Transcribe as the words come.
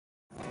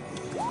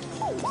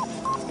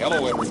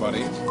Hello, everybody.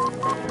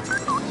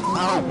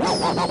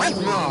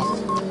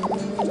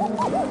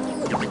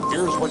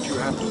 Here's what you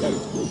have to do.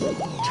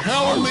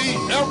 Tell me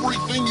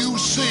everything you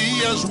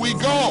see as we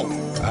go.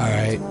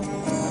 Alright.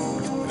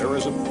 There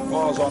is a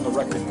pause on the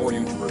record for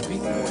you to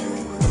repeat.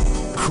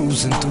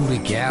 Cruising through the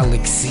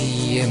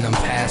galaxy and I'm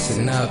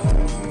passing up.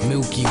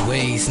 Milky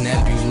Ways,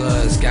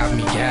 nebulas got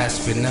me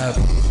gasping up.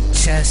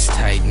 Chest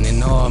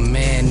tightening, oh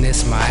man,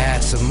 this my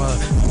asthma.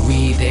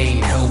 Weed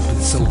ain't helping,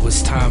 so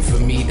it's time for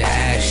me to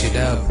ash it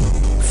up.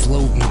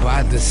 Floating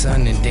by the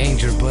sun in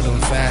danger, but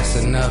I'm fast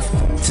enough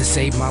to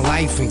save my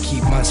life and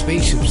keep my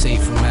spaceship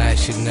safe from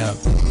ashing up.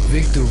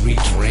 Victory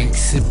drink,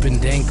 sipping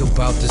dank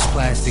about this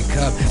plastic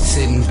cup.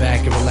 Sitting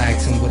back and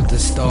relaxing with the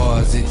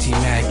stars, it's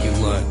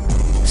immaculate.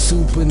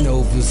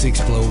 Supernovas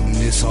exploding,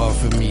 it's hard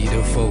for me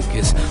to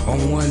focus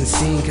on one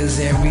scene, cause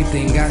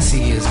everything I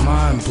see is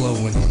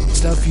mind-blowing.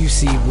 Stuff you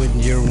see when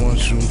you're on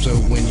shrooms or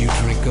when you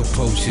drink a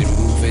potion.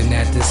 Moving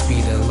at the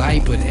speed of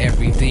light, but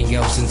everything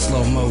else in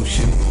slow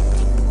motion.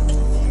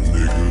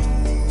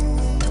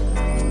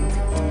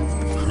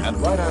 And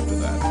right after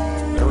that,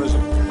 there is a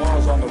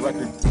pause on the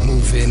record.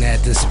 Moving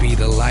at the speed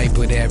of light,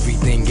 but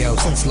everything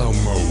else in slow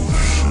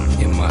motion.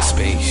 In my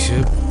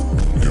spaceship.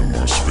 In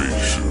my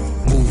spaceship.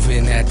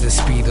 Moving at the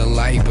speed of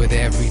light, but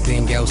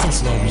everything else in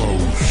slow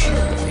motion.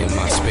 In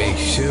my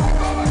spaceship. In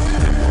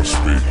my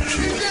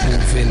spaceship.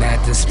 Moving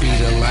at the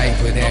speed of light,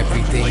 but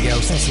everything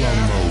else in slow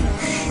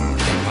motion.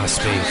 In my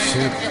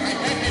spaceship.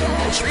 In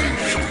my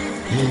spaceship.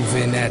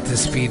 Moving at the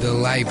speed of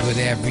light, but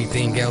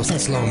everything else in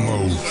slow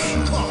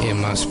motion. In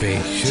my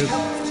spaceship.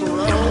 In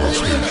my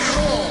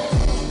spaceship.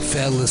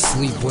 Fell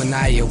asleep when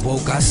I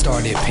awoke, I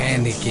started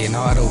panicking.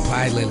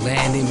 Autopilot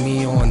landed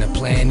me on a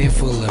planet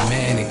full of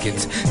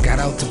mannequins. Got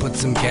out to put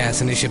some gas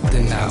in the ship,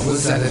 then I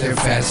was out of there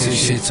fast as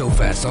shit. So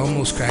fast,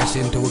 almost crashed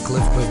into a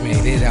cliff, but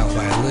made it out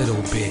by a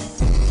little bit.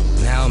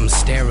 Now I'm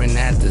staring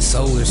at the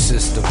solar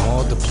system.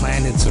 All the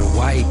planets are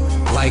white,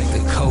 like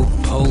the Coke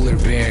polar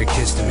bear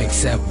kissed him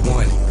except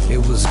one.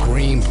 It was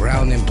green,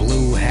 brown, and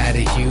blue, had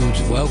a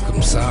huge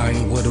welcome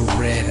sign with a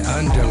red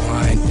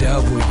underlined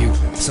W.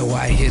 So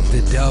I hit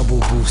the double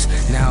boost.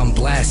 Now I'm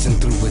blasting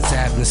through its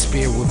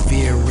atmosphere with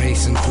fear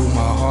racing through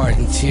my heart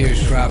and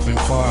tears dropping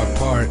far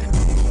apart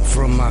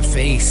from my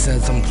face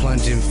as I'm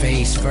plunging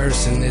face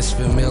first in this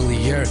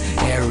familiar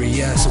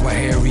area. So I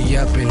hurry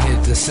up and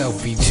hit the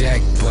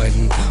self-eject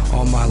button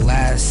on my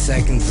last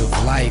seconds of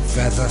life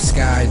as I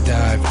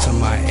skydive to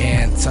my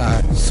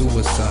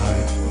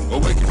anti-suicide.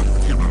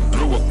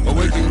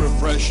 Awakening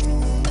refreshed.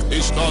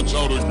 He starts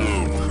out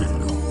anew.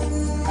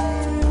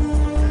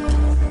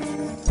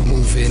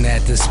 Moving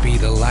at the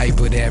speed of light,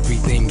 but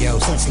everything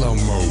else in slow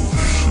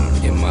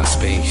motion. In my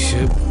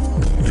spaceship.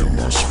 In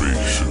my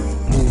spaceship.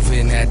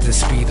 Moving at the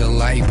speed of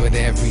light, but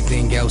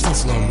everything else in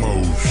slow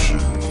motion.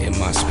 In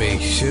my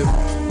spaceship.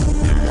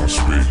 In my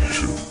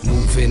spaceship.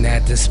 Moving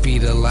at the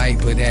speed of light,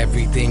 but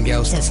everything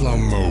else in slow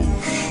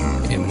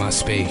motion. In my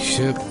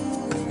spaceship.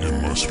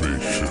 In my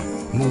spaceship.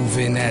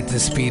 Moving at the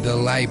speed of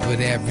light,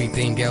 but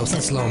everything else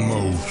in slow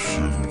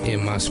motion.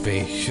 In my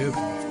spaceship.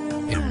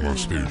 In my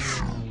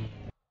spaceship.